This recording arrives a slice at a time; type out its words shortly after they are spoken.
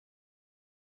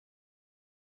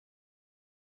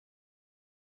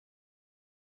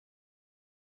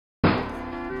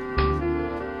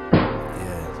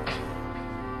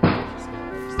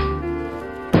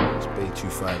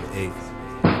TheBay258.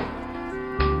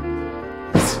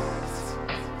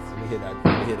 Let me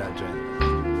hear that joint.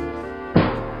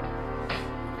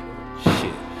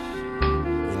 Shit.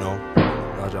 You know,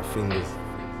 large up fingers.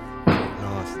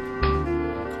 Nasty.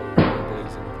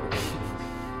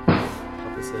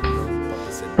 Papa said no.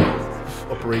 Papa said no.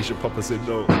 Operation Papa said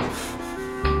no.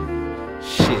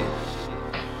 Shit.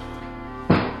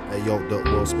 Hey yo, the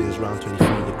world spins round 23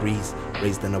 degrees.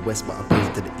 Raised in the west, but I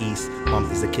played to the east. Mum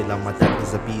is a killer, my dad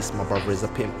is a beast. My brother is a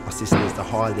pimp, my sister is the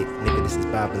harlot. Nigga, this is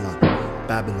Babylon.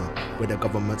 Babylon, where the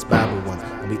government's Babel one.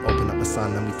 And we open up the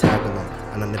sun and we tag along.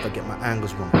 And I never get my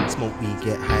angles wrong. Smoke weed,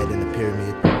 get higher in the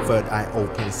pyramid. Third eye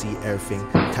open, see everything.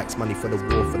 Tax money for the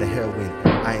war, for the heroin.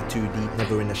 I ain't too deep,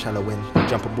 never in the shallow end.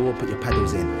 Jump aboard, put your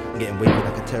paddles in. I'm getting wavy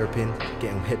like a terrapin,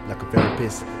 getting hit like a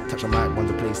therapist. Touch a mic, run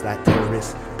the place like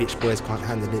terrorists. Bitch boys can't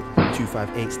handle it.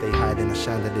 258, stay higher than a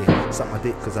chandelier. Suck my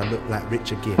dick cause I look like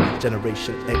Richard Gere.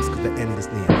 Generation X cause the end is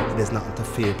near. There's nothing to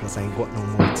fear, plus I ain't got no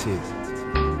more tears.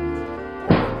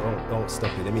 Don't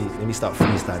stop it. Let me start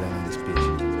freestyling on this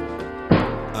bitch.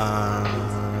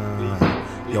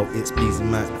 Yo, it's Bleazy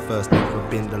man, first, never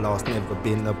been the last, never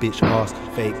been a bitch ass,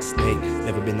 fake snake,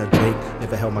 never been a Drake,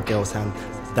 never held my girl's hand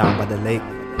down by the lake.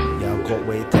 Yeah, I've got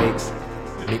what it takes.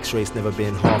 Mixed race, never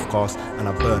been half cast, and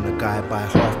I burn a guy by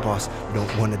half past. You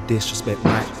don't wanna disrespect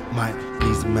my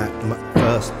Bleazy man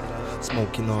first.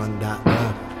 Smoking on that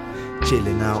herb,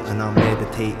 chilling out and I'm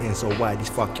meditating. So why these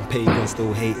fucking pagans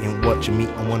still hating? Watching me,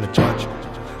 I wanna judge.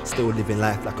 Still living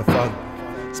life like a thug.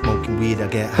 Smoking weed, I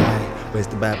get high. Where's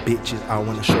the bad bitches? I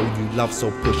wanna show you love,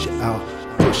 so push it out,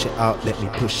 let me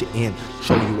push it in.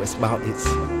 Show you what it's about, it's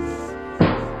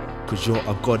cause you're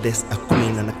a goddess, a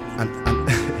queen, and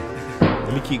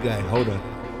let me keep going, hold on.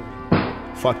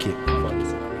 Fuck it.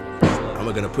 And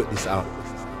we're gonna put this out.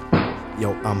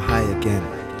 Yo, I'm high again.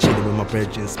 Chilling with my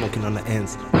brethren, smoking on the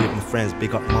ends. With my friends,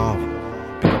 big up Marv.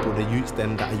 Big up all the youths,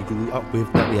 them that you grew up with,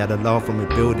 that we had a love from a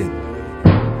building.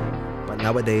 But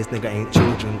nowadays, nigga ain't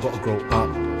children, gotta grow up.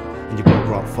 And you gotta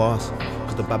grow up fast,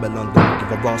 cause the Babylon don't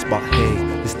give a rust. But hey,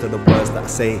 listen to the words that I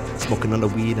say. Smoking on the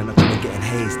weed and I'm chilling getting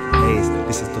hazed.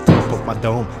 This is the top of my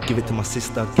dome. Give it to my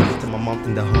sister, give it to my mom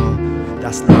in the home.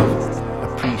 That's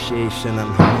love, appreciation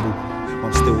and humble.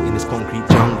 I'm still in this concrete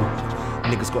jungle.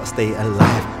 Niggas gotta stay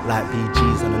alive, like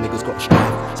BGs, and the niggas gotta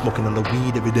strive. Smoking on the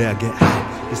weed every day I get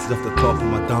high. This is off the top of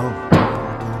my dome.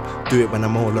 Do it when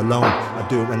I'm all alone, I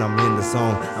do it when I'm in the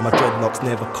zone. And my dreadlocks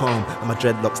never calm,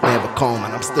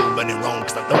 and I'm still running wrong,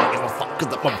 cause I don't give a fuck, cause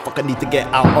that motherfucker need to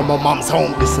get out of my mom's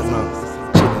home. Listen up,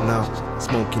 chilling out,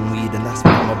 smoking weed, and that's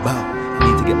what I'm about.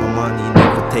 Need to get my money,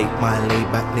 never take my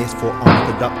laybackness for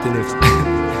unproductiveness.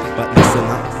 But listen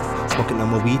up, smoking on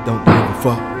my weed, don't give a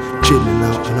fuck. Chilling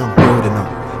out and I'm building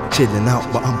up, chilling out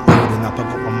but I'm building up. I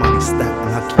got my money stacked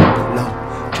and I keep it low.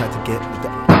 Try to get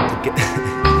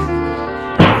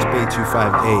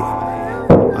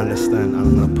TheBay258. Understand,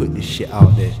 I'm gonna put this shit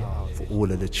out there for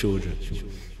all of the children.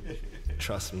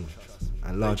 Trust me.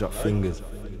 And large up fingers.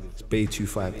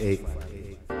 TheBay258.